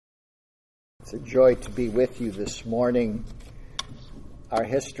It's a joy to be with you this morning. Our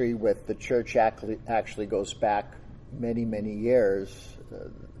history with the church actually goes back many, many years.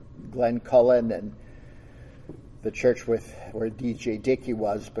 Glenn Cullen and the church where D.J. Dickey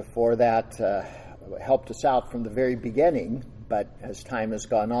was before that helped us out from the very beginning. But as time has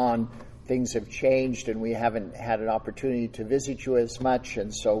gone on, things have changed and we haven't had an opportunity to visit you as much.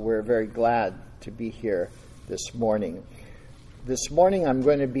 And so we're very glad to be here this morning. This morning I'm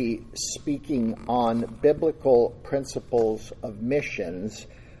going to be speaking on biblical principles of missions,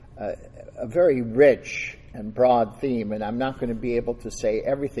 a very rich and broad theme, and I'm not going to be able to say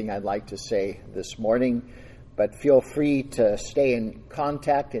everything I'd like to say this morning, but feel free to stay in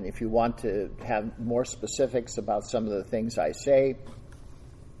contact, and if you want to have more specifics about some of the things I say,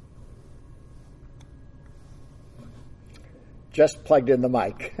 just plugged in the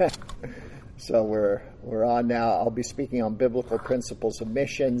mic. So we're on now. I'll be speaking on biblical principles of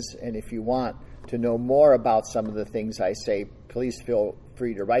missions, and if you want to know more about some of the things I say, please feel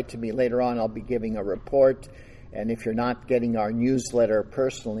free to write to me later on. I'll be giving a report, and if you're not getting our newsletter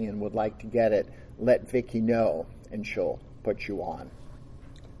personally and would like to get it, let Vicki know, and she'll put you on.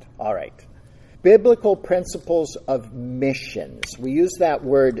 All right. Biblical principles of missions. We use that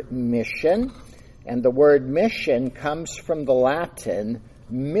word mission, and the word mission comes from the Latin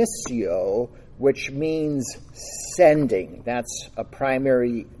missio, which means sending. That's a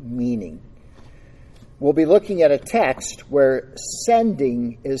primary meaning. We'll be looking at a text where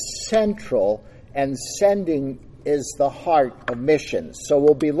sending is central and sending is the heart of missions. So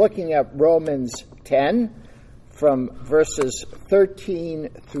we'll be looking at Romans 10 from verses 13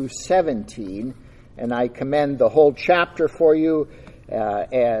 through 17, and I commend the whole chapter for you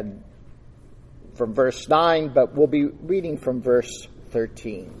and from verse 9, but we'll be reading from verse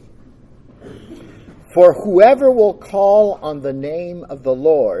 13. For whoever will call on the name of the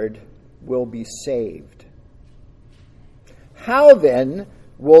Lord will be saved. How then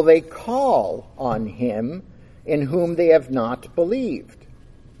will they call on him in whom they have not believed?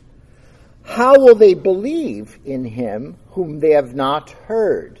 How will they believe in him whom they have not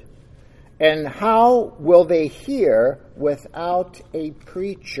heard? And how will they hear without a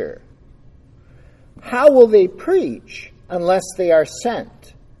preacher? How will they preach unless they are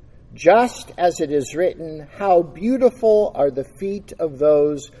sent? Just as it is written, how beautiful are the feet of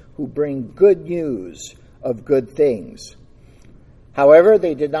those who bring good news of good things. However,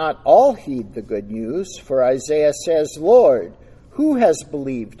 they did not all heed the good news, for Isaiah says, Lord, who has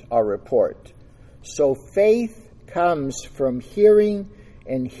believed our report? So faith comes from hearing,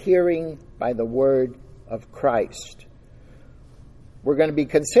 and hearing by the word of Christ. We're going to be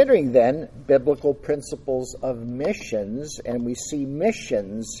considering then biblical principles of missions, and we see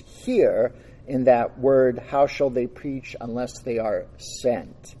missions here in that word, how shall they preach unless they are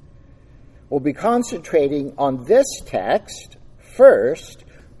sent? We'll be concentrating on this text first,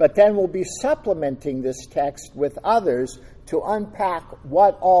 but then we'll be supplementing this text with others to unpack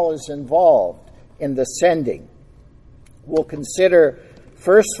what all is involved in the sending. We'll consider,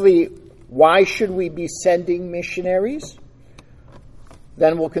 firstly, why should we be sending missionaries?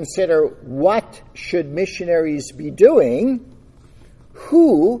 Then we'll consider what should missionaries be doing,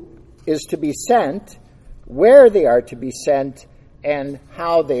 who is to be sent, where they are to be sent, and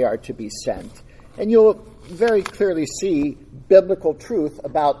how they are to be sent. And you'll very clearly see biblical truth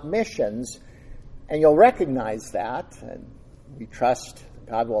about missions, and you'll recognize that, and we trust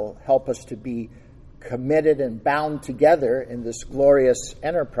God will help us to be committed and bound together in this glorious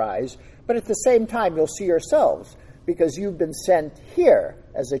enterprise, but at the same time you'll see yourselves, because you've been sent here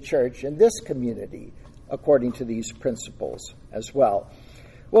as a church in this community according to these principles as well.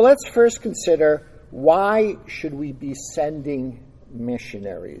 Well, let's first consider, why should we be sending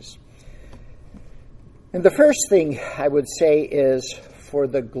missionaries? And the first thing I would say is for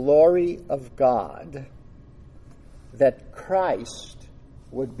the glory of God, that Christ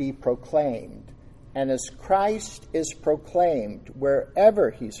would be proclaimed. And as Christ is proclaimed, wherever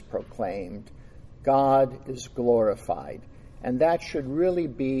he's proclaimed, God is glorified. And that should really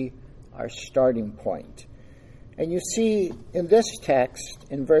be our starting point. And you see in this text,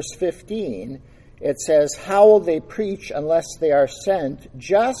 in verse 15, it says, how will they preach unless they are sent?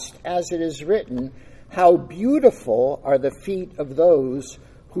 Just as it is written, how beautiful are the feet of those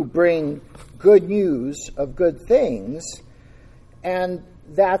who bring good news of good things. And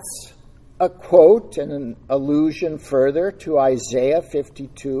that's a quote and an allusion further to Isaiah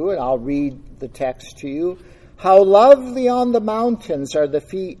 52, and I'll read the text to you. How lovely on the mountains are the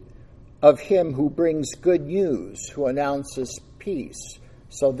feet of him who brings good news, who announces peace.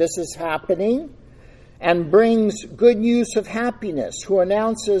 So this is happening, and brings good news of happiness, who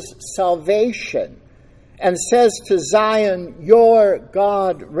announces salvation and says to Zion, your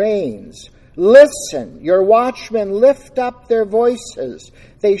God reigns. Listen, your watchmen lift up their voices.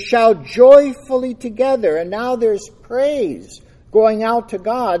 They shout joyfully together. And now there's praise going out to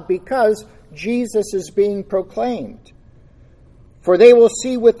God because Jesus is being proclaimed. For they will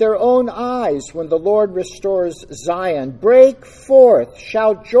see with their own eyes when the Lord restores Zion. Break forth,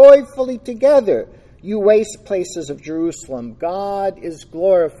 shout joyfully together, you waste places of Jerusalem. God is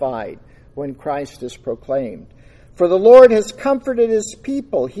glorified when Christ is proclaimed. For the Lord has comforted his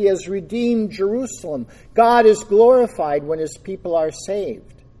people. He has redeemed Jerusalem. God is glorified when his people are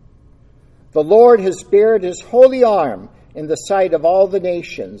saved. The Lord has bared his holy arm in the sight of all the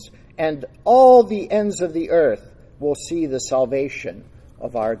nations, and all the ends of the earth will see the salvation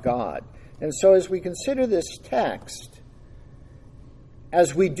of our God. And so as we consider this text,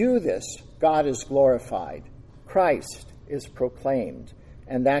 as we do this, God is glorified. Christ is proclaimed,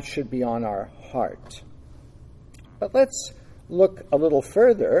 and that should be on our heart. But let's look a little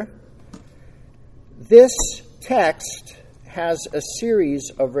further. This text has a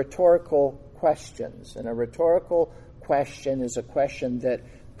series of rhetorical questions, and a rhetorical question is a question that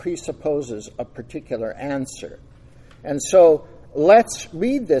presupposes a particular answer. And so let's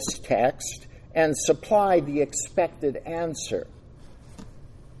read this text and supply the expected answer.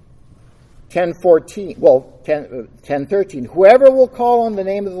 10:13. Whoever will call on the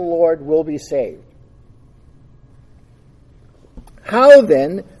name of the Lord will be saved. How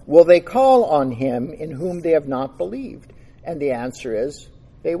then will they call on him in whom they have not believed? And the answer is,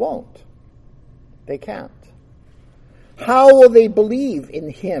 they won't. They can't. How will they believe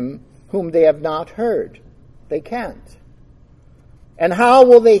in him whom they have not heard? They can't. And how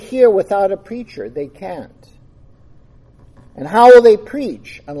will they hear without a preacher? They can't. And how will they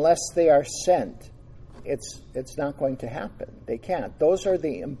preach unless they are sent? It's not going to happen. They can't. Those are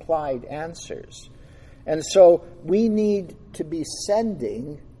the implied answers. And so we need to be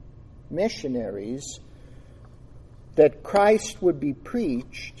sending missionaries that Christ would be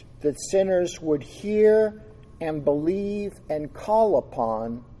preached, that sinners would hear and believe and call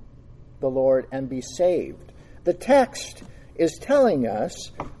upon the Lord and be saved. The text is telling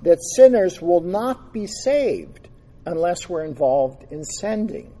us that sinners will not be saved unless we're involved in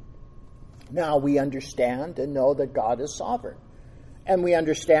sending. Now we understand and know that God is sovereign. And we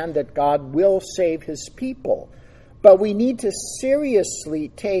understand that God will save his people. But we need to seriously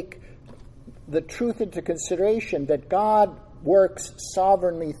take the truth into consideration that God works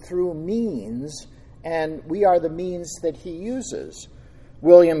sovereignly through means, and we are the means that he uses.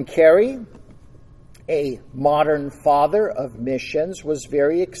 William Carey, a modern father of missions, was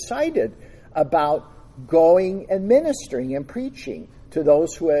very excited about going and ministering and preaching to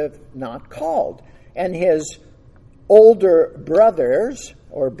those who have not called. And his older brothers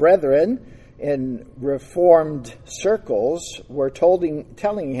or brethren in Reformed circles were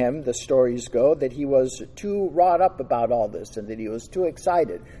telling him, the stories go, that he was too wrought up about all this and that he was too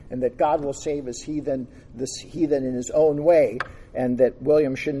excited and that God will save this heathen in his own way and that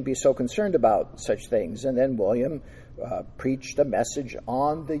William shouldn't be so concerned about such things. And then William preached a message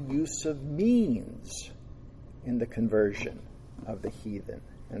on the use of means in the conversion of the heathen.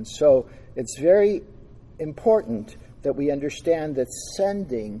 And so it's very important that we understand that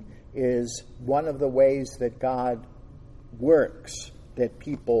sending is one of the ways that God works that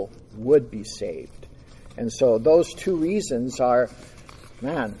people would be saved. And so those two reasons are,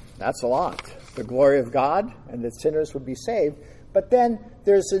 that's a lot. The glory of God and that sinners would be saved. But then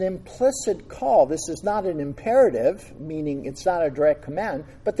there's an implicit call. This is not an imperative, meaning it's not a direct command,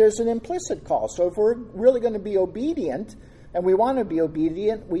 but there's an implicit call. So if we're really going to be obedient, and we want to be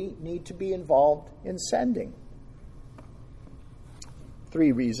obedient, we need to be involved in sending.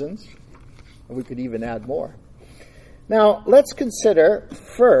 3 reasons. We could even add more. Now, let's consider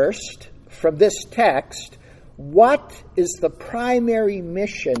first, from this text, what is the primary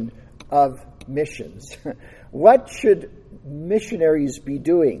mission of missions? What should missionaries be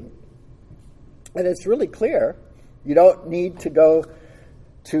doing? And it's really clear. You don't need to go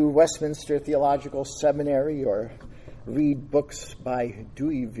to Westminster Theological Seminary or read books by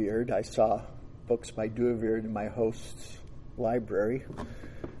Duivierd. I saw books by Duivierd in my host's library.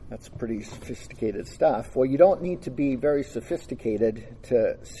 That's pretty sophisticated stuff. Well, you don't need to be very sophisticated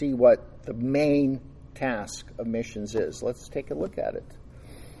to see what the main task of missions is. Let's take a look at it.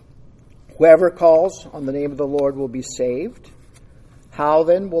 Whoever calls on the name of the Lord will be saved. How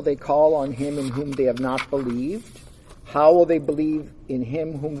then will they call on him in whom they have not believed? How will they believe in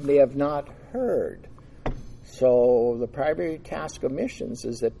him whom they have not heard? So the primary task of missions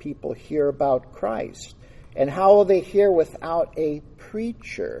is that people hear about Christ. And how will they hear without a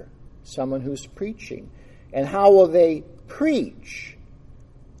preacher, someone who's preaching? And how will they preach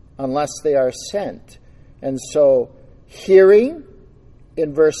unless they are sent? And so, hearing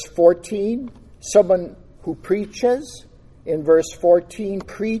in verse 14, someone who preaches in verse 14,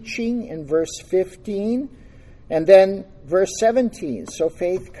 preaching in verse 15, and then verse 17. So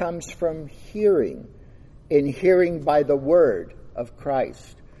faith comes from hearing, in hearing by the word of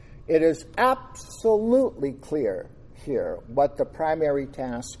Christ. It is absolutely clear here what the primary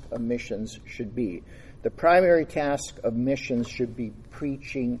task of missions should be. The primary task of missions should be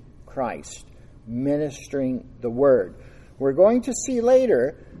preaching Christ, ministering the word. We're going to see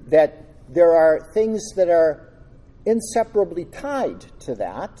later that there are things that are inseparably tied to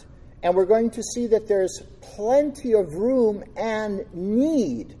that, and we're going to see that there's plenty of room and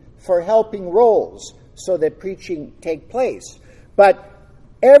need for helping roles so that preaching take place. But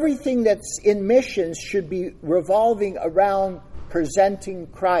everything that's in missions should be revolving around presenting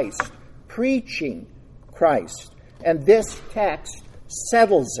Christ, preaching Christ. And this text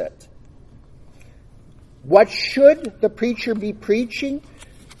settles it. What should the preacher be preaching?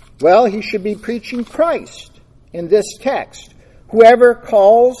 Well, he should be preaching Christ in this text. Whoever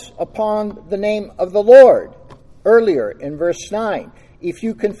calls upon the name of the Lord, earlier in verse 9. If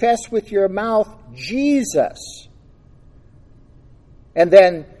you confess with your mouth Jesus, and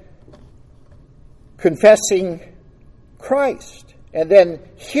then confessing Christ, and then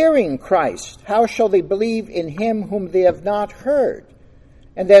hearing Christ, how shall they believe in him whom they have not heard?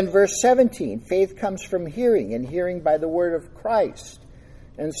 And then verse 17, faith comes from hearing, and hearing by the word of Christ.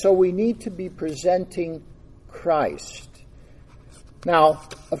 And so we need to be presenting Christ. Now,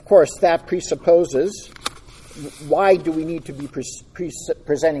 of course, that presupposes, why do we need to be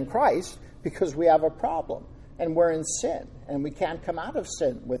presenting Christ? Because we have a problem, and we're in sin, and we can't come out of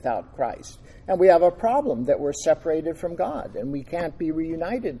sin without Christ. And we have a problem that we're separated from God, and we can't be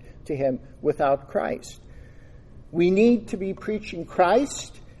reunited to him without Christ. We need to be preaching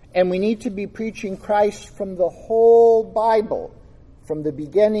Christ, and we need to be preaching Christ from the whole Bible, from the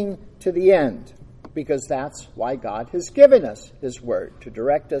beginning to the end, because that's why God has given us his word, to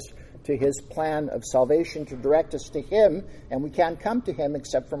direct us to his plan of salvation, to direct us to him, and we can't come to him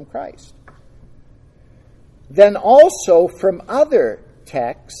except from Christ. Then also from other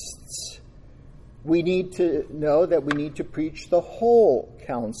texts, we need to know that we need to preach the whole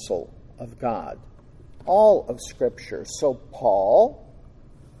counsel of God, all of Scripture. So Paul,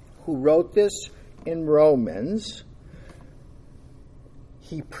 who wrote this in Romans,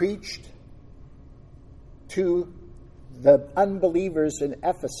 he preached to the unbelievers in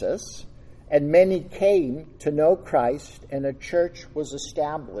Ephesus, and many came to know Christ, and a church was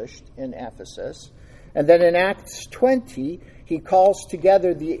established in Ephesus. And then in Acts 20, he calls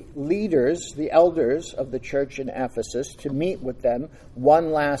together the leaders, the elders of the church in Ephesus, to meet with them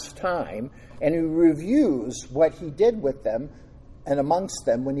one last time, and he reviews what he did with them and amongst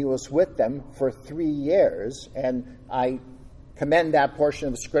them when he was with them for 3 years. And I commend that portion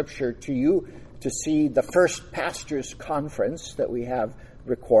of Scripture to you to see the first pastors' conference that we have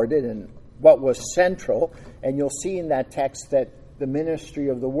recorded and what was central. And you'll see in that text that the ministry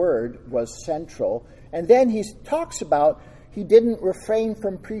of the word was central. And then he talks about he didn't refrain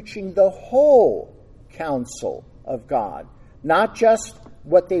from preaching the whole counsel of God, not just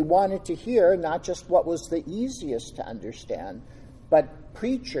what they wanted to hear, not just what was the easiest to understand, but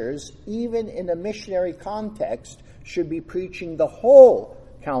preachers, even in a missionary context, should be preaching the whole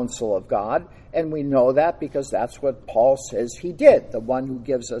counsel of God. And we know that because that's what Paul says he did. The one who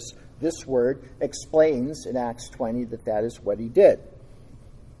gives us this word explains in Acts 20 that that is what he did.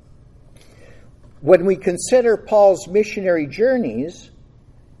 When we consider Paul's missionary journeys,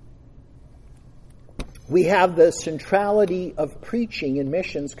 we have the centrality of preaching in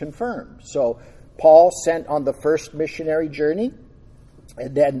missions confirmed. So Paul sent on the first missionary journey,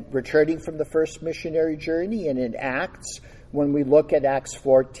 and then returning from the first missionary journey, and in Acts, when we look at Acts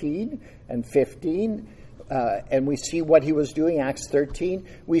 14 and 15, and we see what he was doing, Acts 13,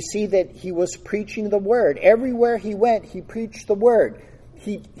 we see that he was preaching the word. Everywhere he went, he preached the word.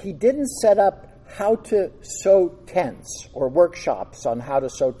 He didn't set up how to sew tents or workshops on how to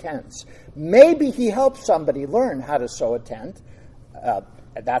sew tents. Maybe he helped somebody learn how to sew a tent.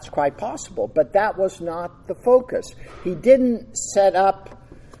 That's quite possible, but that was not the focus. He didn't set up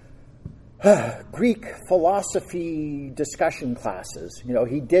Greek philosophy discussion classes.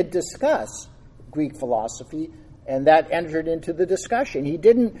 He did discuss Greek philosophy, and that entered into the discussion. He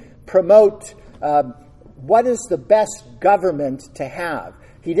didn't promote what is the best government to have.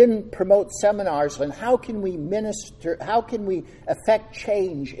 He didn't promote seminars on how can we minister, how can we affect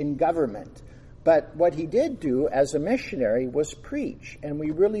change in government. But what he did do as a missionary was preach, and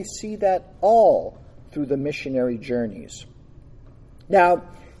we really see that all through the missionary journeys. Now,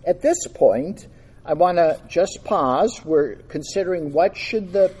 at this point, I want to just pause. We're considering what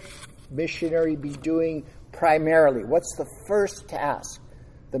should the missionary be doing primarily. What's the first task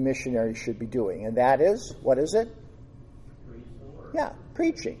the missionary should be doing? And that is, what is it? Yeah,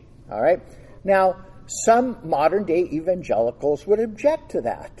 preaching. All right. Now, some modern-day evangelicals would object to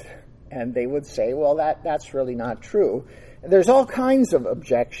that. And they would say, well, that's really not true. And there's all kinds of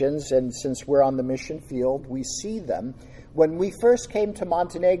objections, and since we're on the mission field, we see them. When we first came to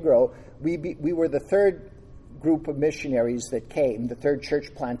Montenegro, we were the third group of missionaries that came, the third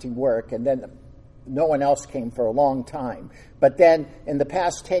church planting work, and then no one else came for a long time. But then in the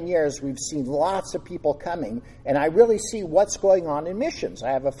past 10 years, we've seen lots of people coming, and I really see what's going on in missions.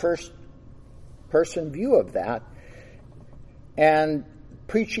 I have a first-person view of that. And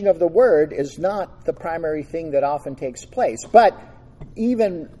preaching of the word is not the primary thing that often takes place. But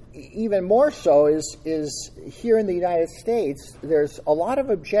even more so is here in the United States, there's a lot of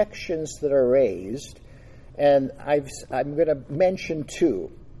objections that are raised, and I'm going to mention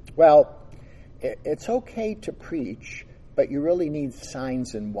two. Well, it's okay to preach, but you really need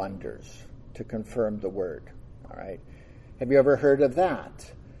signs and wonders to confirm the word. All right? Have you ever heard of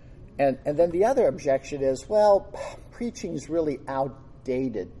that? And then the other objection is, well, preaching is really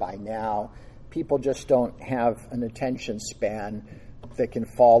outdated by now. People just don't have an attention span that can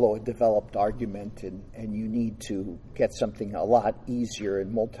follow a developed argument, and you need to get something a lot easier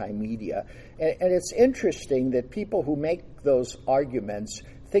in multimedia. And it's interesting that people who make those arguments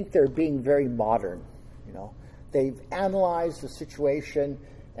think they're being very modern. You know, they've analyzed the situation,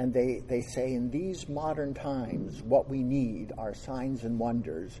 and they say, in these modern times, what we need are signs and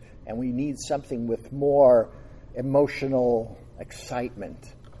wonders, and we need something with more emotional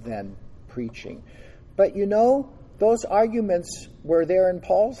excitement than preaching. But you know, those arguments were there in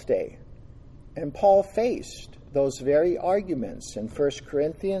Paul's day, and Paul faced those very arguments. In 1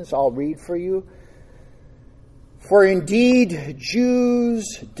 Corinthians, I'll read for you. For indeed,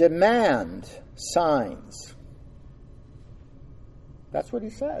 Jews demand signs. That's what he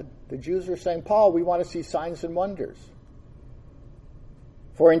said. The Jews are saying, Paul, we want to see signs and wonders.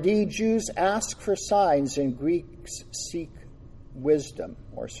 For indeed, Jews ask for signs, and Greeks seek wisdom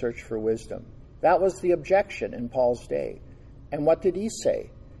or search for wisdom. That was the objection in Paul's day. And what did he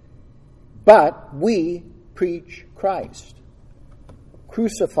say? But we preach Christ,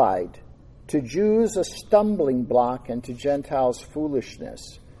 crucified, to Jews a stumbling block, and to Gentiles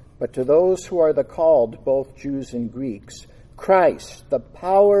foolishness. But to those who are the called, both Jews and Greeks, Christ, the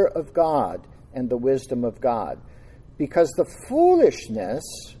power of God and the wisdom of God. Because the foolishness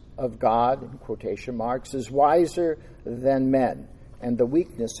of God, in quotation marks, is wiser than men, and the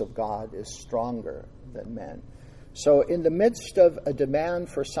weakness of God is stronger than men. So in the midst of a demand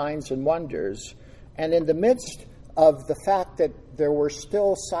for signs and wonders, and in the midst of the fact that there were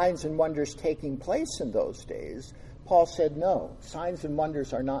still signs and wonders taking place in those days, Paul said, no, signs and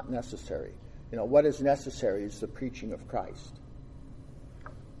wonders are not necessary. You know, what is necessary is the preaching of Christ.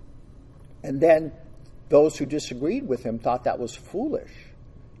 And then those who disagreed with him thought that was foolish.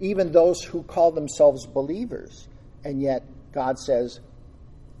 Even those who called themselves believers. And yet God says,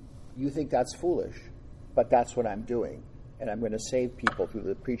 you think that's foolish, but that's what I'm doing. And I'm going to save people through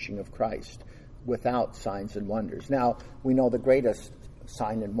the preaching of Christ without signs and wonders. Now, we know the greatest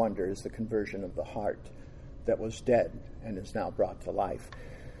sign and wonder is the conversion of the heart that was dead and is now brought to life.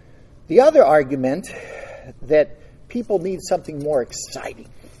 The other argument, that people need something more exciting.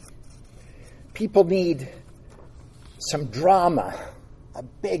 People need some drama, a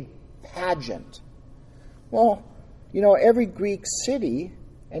big pageant. Well, you know, every Greek city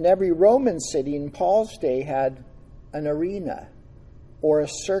and every Roman city in Paul's day had an arena or a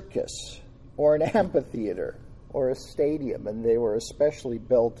circus or an amphitheater or a stadium, and they were especially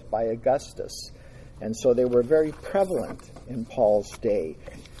built by Augustus. And so they were very prevalent in Paul's day.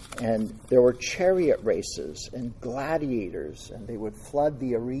 And there were chariot races and gladiators, and they would flood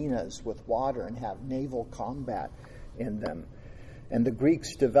the arenas with water and have naval combat in them. And the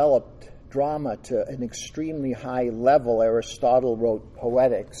Greeks developed drama to an extremely high level. Aristotle wrote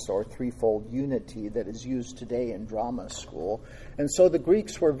Poetics, or threefold unity, that is used today in drama school. And so the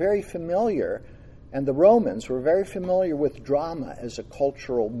Greeks were very familiar, and the Romans were very familiar with drama as a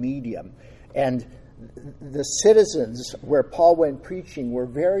cultural medium. And the citizens where Paul went preaching were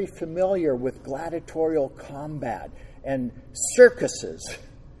very familiar with gladiatorial combat and circuses.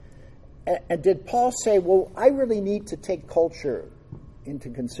 And did Paul say, well, I really need to take culture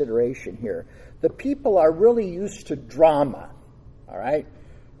into consideration here? The people are really used to drama, all right?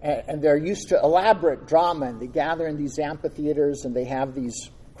 And they're used to elaborate drama, and they gather in these amphitheaters, and they have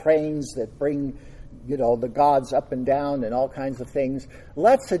these cranes that bring, the gods up and down and all kinds of things.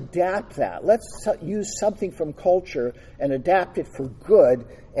 Let's adapt that. Let's use something from culture and adapt it for good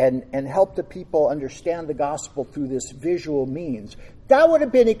and help the people understand the gospel through this visual means. That would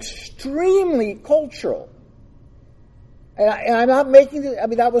have been extremely cultural. And I'm not making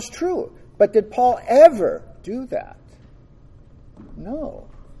it, that was true. But did Paul ever do that? No,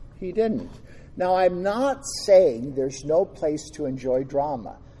 he didn't. Now, I'm not saying there's no place to enjoy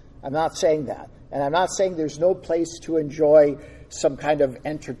drama. I'm not saying that. And I'm not saying there's no place to enjoy some kind of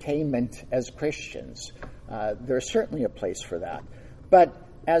entertainment as Christians. There's certainly a place for that. But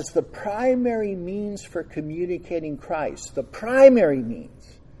as the primary means for communicating Christ, the primary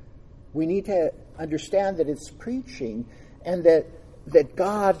means, we need to understand that it's preaching, and that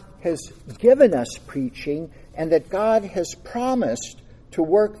God has given us preaching, and that God has promised to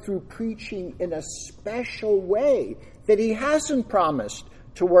work through preaching in a special way that he hasn't promised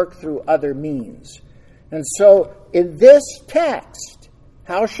to work through other means. And so in this text,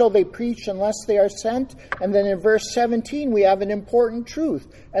 how shall they preach unless they are sent? And then in verse 17, we have an important truth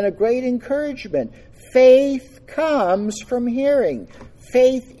and a great encouragement. Faith comes from hearing.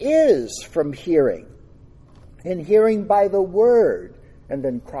 Faith is from hearing. And hearing by the word, and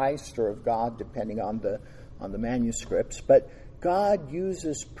then Christ or of God, depending on the manuscripts. But God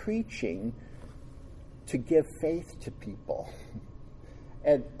uses preaching to give faith to people.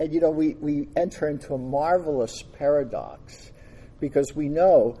 And we enter into a marvelous paradox, because we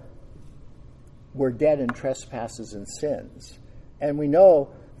know we're dead in trespasses and sins. And we know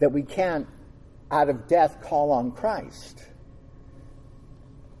that we can't, out of death, call on Christ.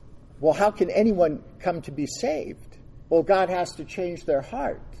 Well, how can anyone come to be saved? Well, God has to change their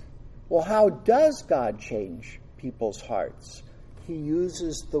heart. Well, how does God change people's hearts? He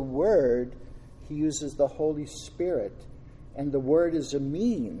uses the Word. He uses the Holy Spirit. And the Word is a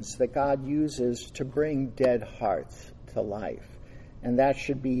means that God uses to bring dead hearts to life. And that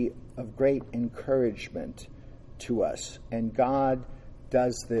should be of great encouragement to us. And God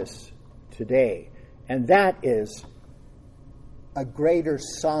does this today. And that is a greater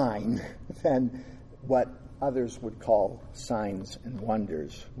sign than what others would call signs and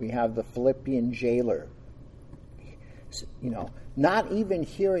wonders. We have the Philippian jailer, not even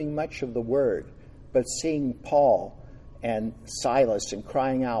hearing much of the Word, but seeing Paul and Silas and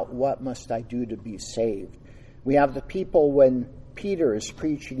crying out, "What must I do to be saved?" We have the people when Peter is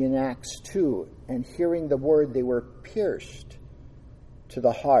preaching in Acts 2, and hearing the word, they were pierced to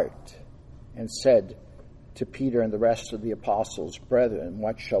the heart and said to Peter and the rest of the apostles, "Brethren,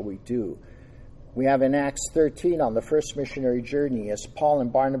 what shall we do?" We have in Acts 13, on the first missionary journey, as Paul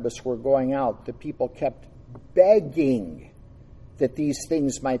and Barnabas were going out, the people kept begging that these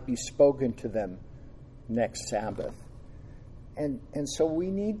things might be spoken to them next Sabbath. And so we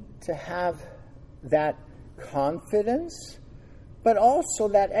need to have that confidence, but also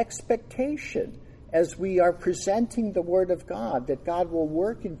that expectation as we are presenting the Word of God, that God will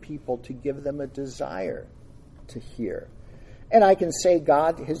work in people to give them a desire to hear. And I can say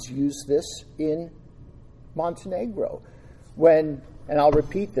God has used this in Montenegro. And I'll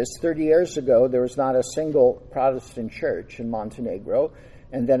repeat this, 30 years ago, there was not a single Protestant church in Montenegro.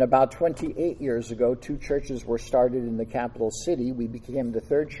 And then about 28 years ago, 2 churches were started in the capital city. We became the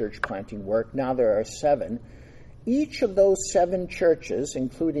 3rd church planting work. Now there are 7. Each of those 7 churches,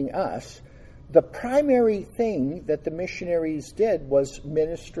 including us, the primary thing that the missionaries did was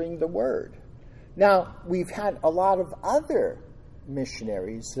ministering the word. Now, we've had a lot of other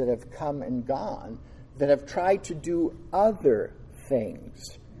missionaries that have come and gone that have tried to do other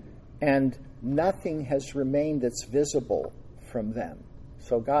things, and nothing has remained that's visible from them.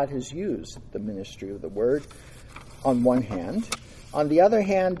 So God has used the ministry of the word on one hand. On the other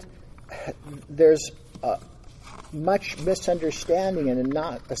hand, there's much misunderstanding and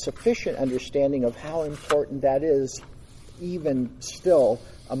not a sufficient understanding of how important that is, even still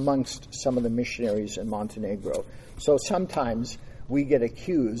amongst some of the missionaries in Montenegro. So sometimes we get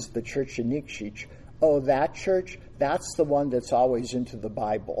accused, the church in Nikšić, that church, that's the one that's always into the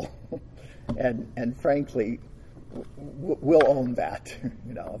Bible. and frankly, we'll own that.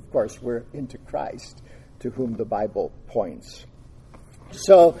 Of course, we're into Christ, to whom the Bible points.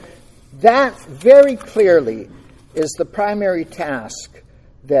 So that very clearly is the primary task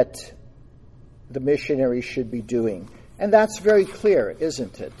that the missionary should be doing. And that's very clear,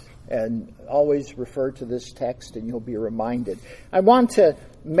 isn't it? And always refer to this text and you'll be reminded. I want to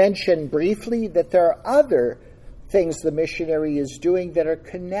mention briefly that there are other things the missionary is doing that are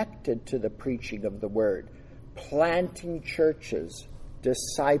connected to the preaching of the word. Planting churches,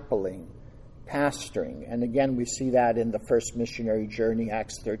 discipling, pastoring. And again, we see that in the first missionary journey,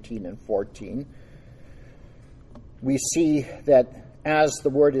 Acts 13 and 14. We see that as the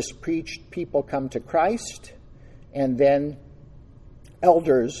word is preached, people come to Christ, and then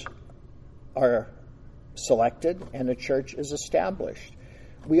elders are selected and a church is established.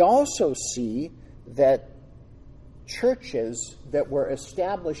 We also see that churches that were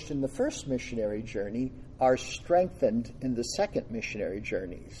established in the first missionary journey are strengthened in the second missionary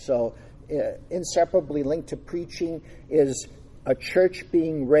journey. So inseparably linked to preaching is a church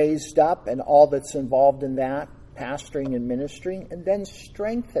being raised up and all that's involved in that, pastoring and ministering, and then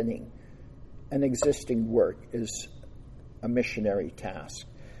strengthening an existing work is a missionary task.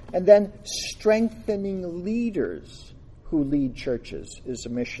 And then strengthening leaders who lead churches is a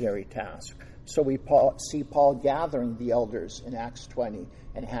missionary task. So we see Paul gathering the elders in Acts 20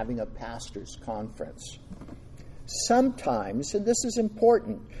 and having a pastors' conference. Sometimes, and this is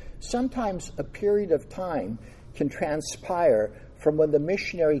important, sometimes a period of time can transpire from when the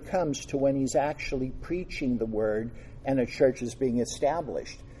missionary comes to when he's actually preaching the word and a church is being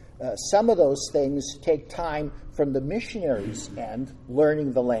established. Some of those things take time from the missionary's end,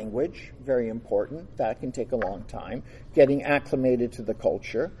 learning the language, very important. That can take a long time, getting acclimated to the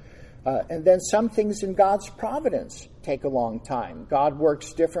culture. And then some things in God's providence take a long time. God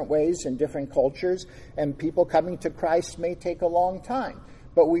works different ways in different cultures, and people coming to Christ may take a long time.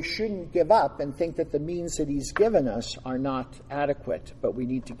 But we shouldn't give up and think that the means that he's given us are not adequate, but we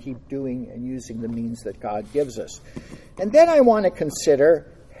need to keep doing and using the means that God gives us. And then I want to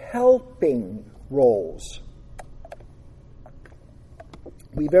consider helping roles.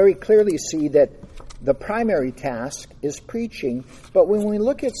 We very clearly see that the primary task is preaching, but when we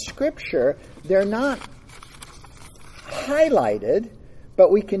look at Scripture, they're not highlighted, but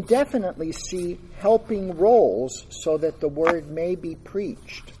we can definitely see helping roles so that the word may be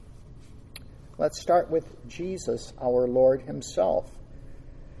preached. Let's start with Jesus, our Lord himself.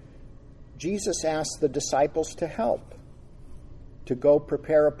 Jesus asked the disciples to help, to go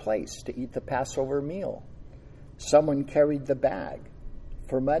prepare a place to eat the Passover meal. Someone carried the bag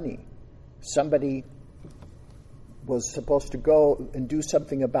for money. Somebody was supposed to go and do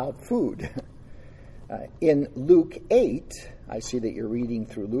something about food. In Luke 8, I see that you're reading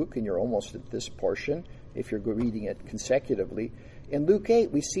through Luke and you're almost at this portion if you're reading it consecutively. In Luke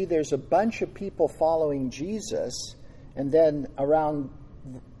 8, we see there's a bunch of people following Jesus, and then around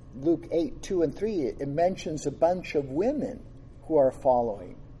Luke 8, 2 and 3, it mentions a bunch of women who are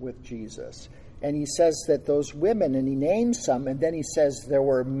following with Jesus. And he says that those women, and he names some, and then he says there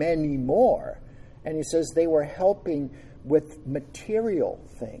were many more. And he says they were helping with material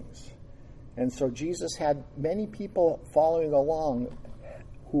things. And so Jesus had many people following along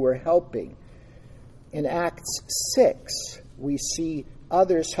who were helping. In Acts 6, we see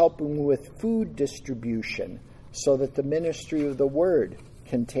others helping with food distribution so that the ministry of the word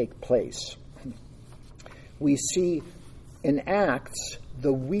can take place. We see in Acts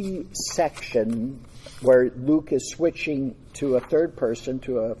the we section where Luke is switching to a third person,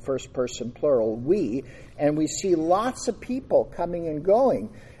 to a first person plural, we, and we see lots of people coming and going.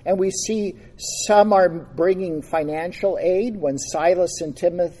 And we see some are bringing financial aid. When Silas and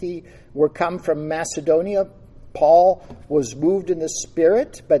Timothy were come from Macedonia, Paul was moved in the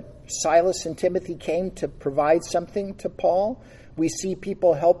Spirit, but Silas and Timothy came to provide something to Paul. We see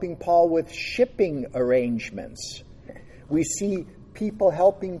people helping Paul with shipping arrangements. We see people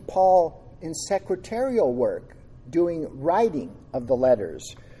helping Paul in secretarial work, doing writing of the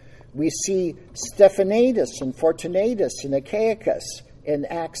letters. We see Stephanetus and Fortunatus and Achaicus in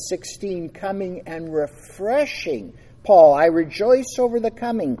Acts 16 coming and refreshing Paul. I rejoice over the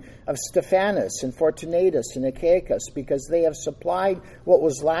coming of Stephanas and Fortunatus and Achaicus because they have supplied what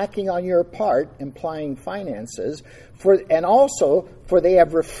was lacking on your part, implying finances, and also for they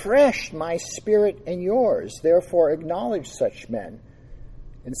have refreshed my spirit and yours. Therefore acknowledge such men.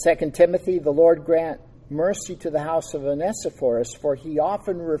 In 2 Timothy, the Lord grant mercy to the house of Onesiphorus, for he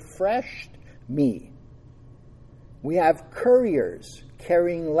often refreshed me. We have couriers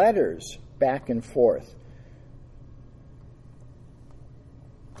carrying letters back and forth.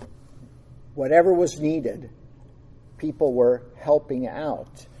 Whatever was needed, people were helping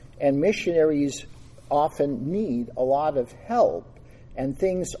out. And missionaries often need a lot of help, and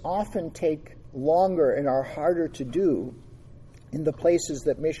things often take longer and are harder to do in the places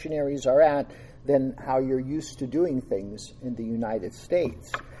that missionaries are at than how you're used to doing things in the United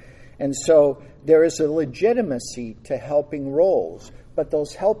States. And so there is a legitimacy to helping roles, but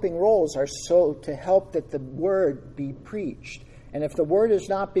those helping roles are so to help that the word be preached. And if the word is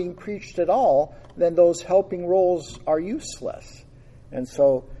not being preached at all, then those helping roles are useless. And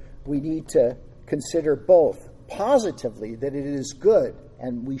so we need to consider both positively, that it is good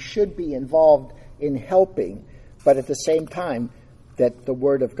and we should be involved in helping, but at the same time that the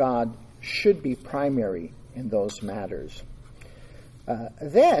Word of God should be primary in those matters.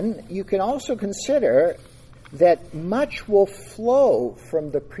 Then you can also consider that much will flow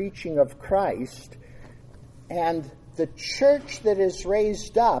from the preaching of Christ, and the church that is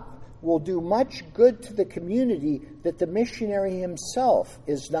raised up will do much good to the community that the missionary himself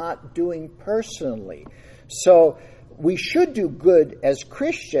is not doing personally. So we should do good as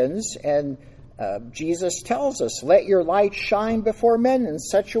Christians, and Jesus tells us, let your light shine before men in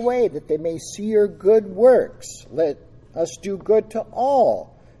such a way that they may see your good works. Let us do good to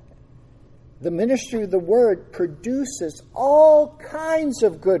all. The ministry of the Word produces all kinds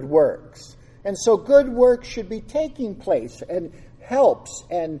of good works. And so good work should be taking place, and helps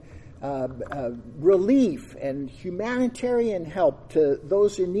and relief and humanitarian help to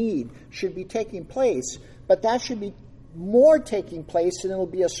those in need should be taking place. But that should be more taking place, and it will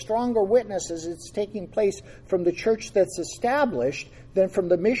be a stronger witness as it's taking place from the church that's established than from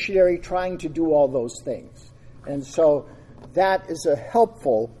the missionary trying to do all those things. And so that is a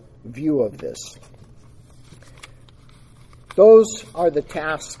helpful view of this. Those are the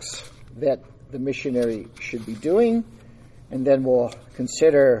tasks that the missionary should be doing. And then we'll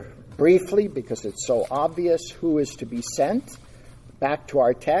consider briefly, because it's so obvious, who is to be sent. Back to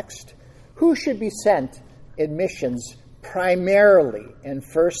our text. Who should be sent in missions primarily and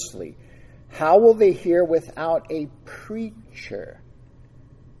firstly? How will they hear without a preacher?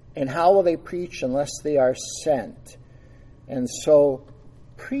 And how will they preach unless they are sent? And so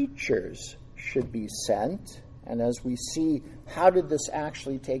preachers should be sent. And as we see, how did this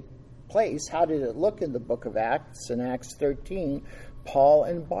actually take place? How did it look in the book of Acts? In Acts 13, Paul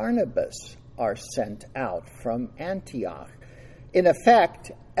and Barnabas are sent out from Antioch. In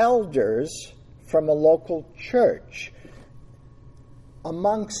effect, elders from a local church,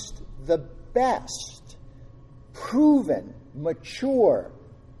 amongst the best, proven, mature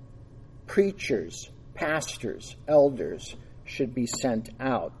preachers, pastors, elders should be sent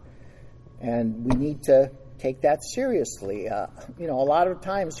out. And we need to take that seriously. A lot of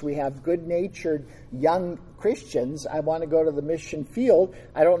times we have good-natured young Christians. I want to go to the mission field.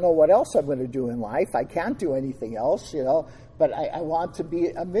 I don't know what else I'm going to do in life. I can't do anything else, but I want to be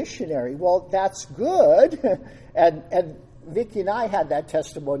a missionary. Well, that's good. and Vicki and I had that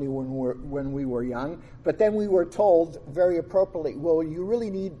testimony when we were young, but then we were told very appropriately, well, you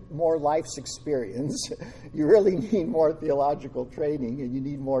really need more life's experience. You really need more theological training, and you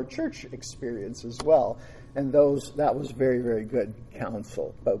need more church experience as well. And that was very, very good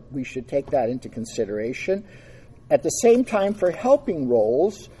counsel. But we should take that into consideration. At the same time, for helping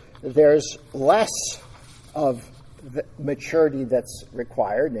roles, there's less of the maturity that's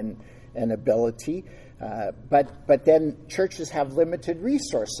required and ability. But then churches have limited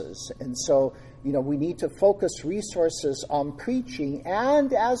resources. And so, we need to focus resources on preaching,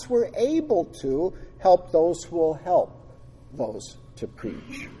 and as we're able to, help those who will help those to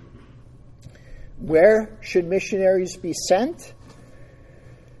preach. Where should missionaries be sent?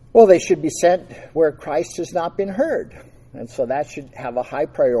 Well, they should be sent where Christ has not been heard. And so that should have a high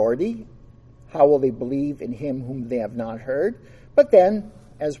priority. How will they believe in him whom they have not heard? But then,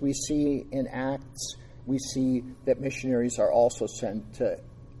 as we see in Acts, we see that missionaries are also sent to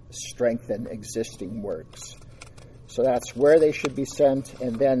strengthen existing works. So that's where they should be sent,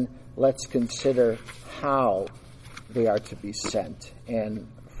 and then let's consider how they are to be sent. And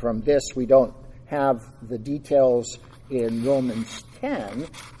from this, we don't have the details in Romans 10,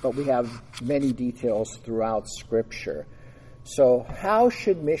 but we have many details throughout Scripture. So how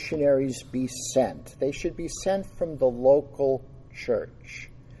should missionaries be sent? They should be sent from the local church.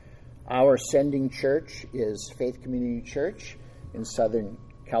 Our sending church is Faith Community Church in Southern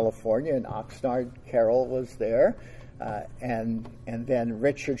California, in Oxnard. Carol was there. And then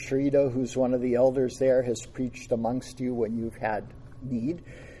Richard Sherito, who's one of the elders there, has preached amongst you when you've had need.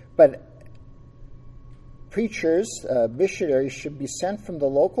 But preachers, missionaries, should be sent from the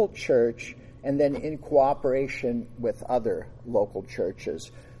local church and then in cooperation with other local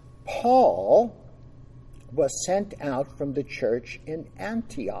churches. Paul was sent out from the church in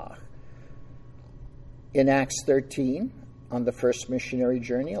Antioch. In Acts 13, on the first missionary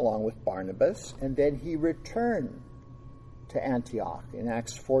journey along with Barnabas, and then he returned to Antioch in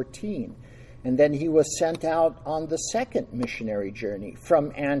Acts 14. And then he was sent out on the second missionary journey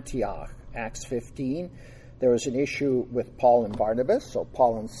from Antioch, Acts 15. There was an issue with Paul and Barnabas, so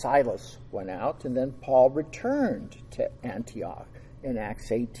Paul and Silas went out, and then Paul returned to Antioch in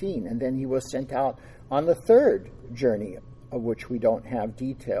Acts 18. And then he was sent out on the third journey of which we don't have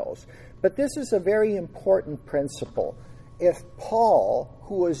details. But this is a very important principle. If Paul,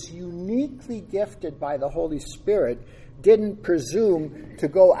 who was uniquely gifted by the Holy Spirit, didn't presume to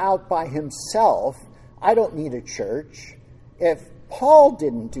go out by himself, I don't need a church. If Paul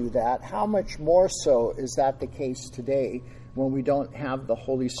didn't do that, how much more so is that the case today when we don't have the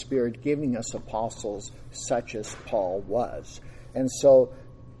Holy Spirit giving us apostles such as Paul was? And so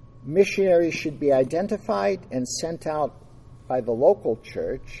missionaries should be identified and sent out by the local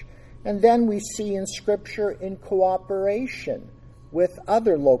church. And then we see in Scripture in cooperation with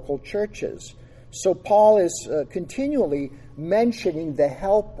other local churches. So Paul is continually mentioning the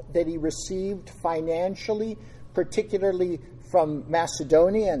help that he received financially, particularly from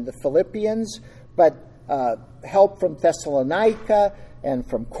Macedonia and the Philippians, but help from Thessalonica and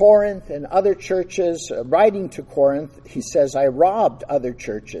from Corinth and other churches. Writing to Corinth, he says, I robbed other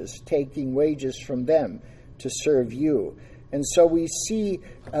churches, taking wages from them to serve you. And so we see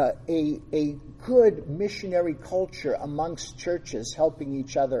a good missionary culture amongst churches helping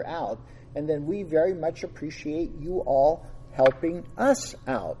each other out. And then we very much appreciate you all helping us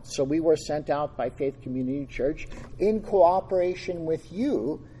out. So we were sent out by Faith Community Church in cooperation with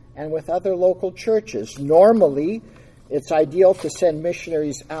you and with other local churches. Normally, it's ideal to send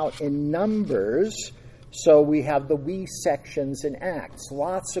missionaries out in numbers. So we have the we sections in Acts,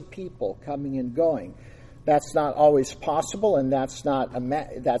 lots of people coming and going. That's not always possible, and that's not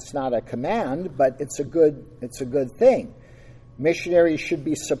a command, but it's a good thing. Missionaries should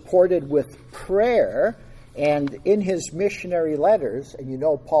be supported with prayer, and in his missionary letters, and you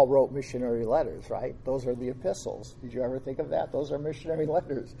know Paul wrote missionary letters, right? Those are the epistles. Did you ever think of that? Those are missionary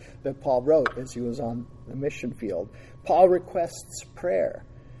letters that Paul wrote as he was on the mission field. Paul requests prayer.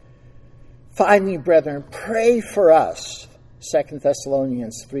 Finally, brethren, pray for us, 2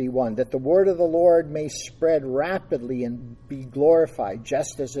 Thessalonians 3:1, that the word of the Lord may spread rapidly and be glorified,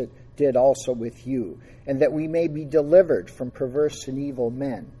 just as it did also with you, and that we may be delivered from perverse and evil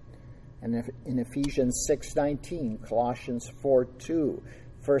men. And in Ephesians 6:19, Colossians 4:2,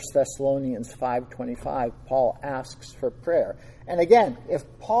 1 Thessalonians 5:25, Paul asks for prayer. And again, if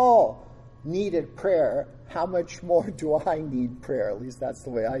Paul needed prayer, how much more do I need prayer? At least that's the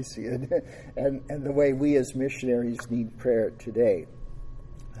way I see it, and the way we as missionaries need prayer today.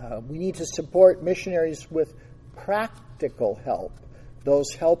 We need to support missionaries with practical help,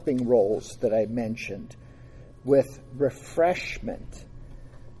 those helping roles that I mentioned, with refreshment.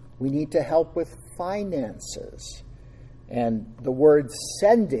 We need to help with finances. And the word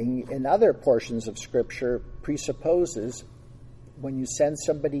sending in other portions of Scripture presupposes when you send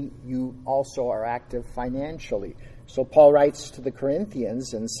somebody, you also are active financially. So Paul writes to the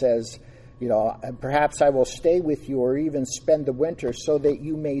Corinthians and says, perhaps I will stay with you or even spend the winter so that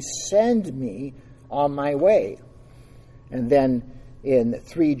you may send me on my way. And then in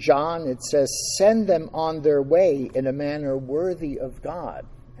 3 John, it says, send them on their way in a manner worthy of God.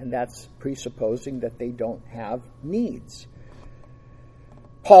 And that's presupposing that they don't have needs.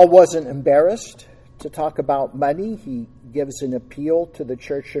 Paul wasn't embarrassed to talk about money. He gives an appeal to the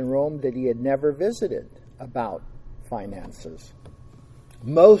church in Rome that he had never visited about finances.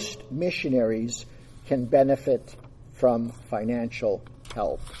 Most missionaries can benefit from financial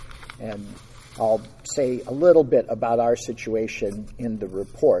help. And I'll say a little bit about our situation in the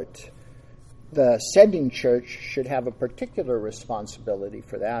report. The sending church should have a particular responsibility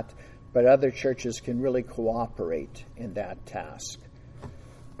for that, but other churches can really cooperate in that task.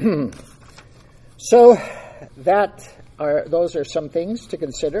 So those are some things to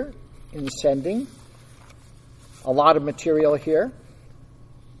consider in sending. A lot of material here.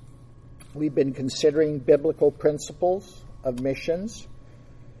 We've been considering biblical principles of missions.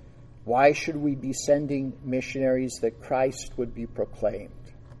 Why should we be sending missionaries? That Christ would be proclaimed,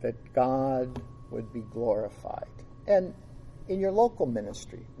 that God would be glorified. And in your local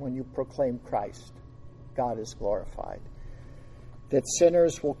ministry, when you proclaim Christ, God is glorified. That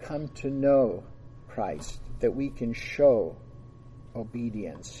sinners will come to know Christ, that we can show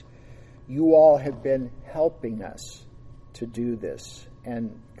obedience. You all have been helping us to do this,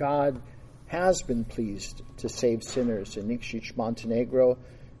 and God has been pleased to save sinners in Nikšić, Montenegro,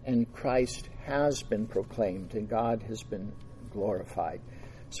 and Christ has been proclaimed, and God has been glorified.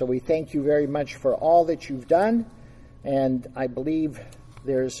 So we thank you very much for all that you've done, and I believe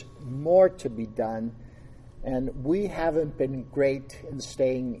there's more to be done. And we haven't been great in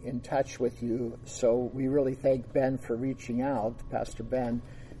staying in touch with you, so we really thank Ben for reaching out, Pastor Ben.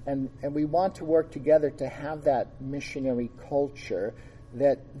 And we want to work together to have that missionary culture,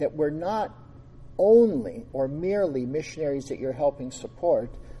 that we're not only or merely missionaries that you're helping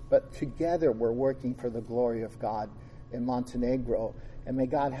support, but together we're working for the glory of God, in Montenegro. And may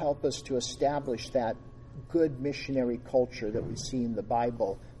God help us to establish that good missionary culture that we see in the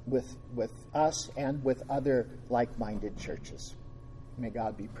Bible with us and with other like-minded churches. May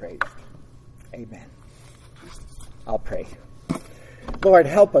God be praised. Amen. I'll pray. Lord,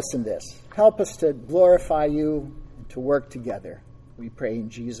 help us in this. Help us to glorify you, to work together. We pray in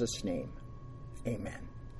Jesus' name. Amen.